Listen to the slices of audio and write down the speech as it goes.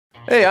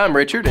Hey, I'm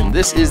Richard, and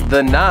this is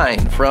the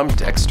 9 from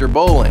Dexter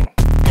Bowling.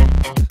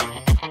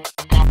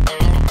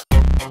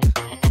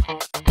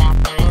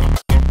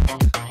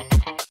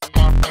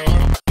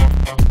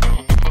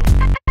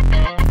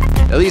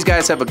 Now these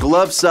guys have a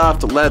glove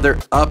soft leather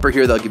upper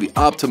here that'll give you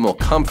optimal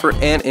comfort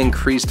and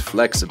increased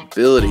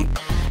flexibility.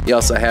 You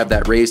also have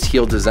that raised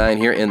heel design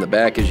here in the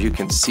back, as you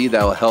can see.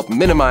 That will help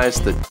minimize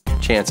the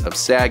chance of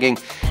sagging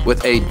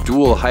with a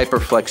dual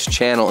hyperflex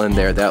channel in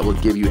there that will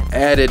give you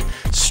added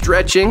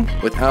stretching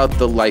without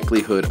the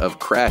likelihood of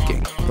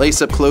cracking.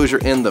 Lace-up closure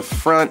in the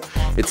front.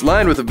 It's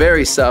lined with a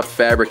very soft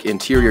fabric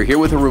interior here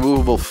with a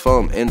removable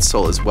foam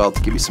insole as well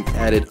to give you some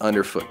added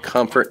underfoot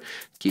comfort,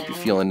 keep you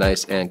feeling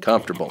nice and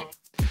comfortable.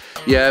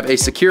 You have a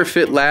secure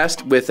fit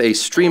last with a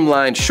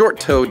streamlined short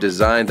toe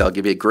design that'll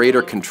give you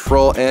greater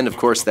control, and of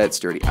course that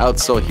sturdy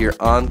outsole here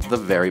on the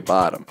very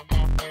bottom.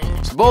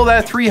 So bowl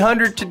that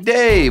 300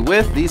 today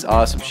with these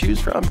awesome shoes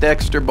from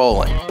Dexter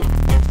Bowling.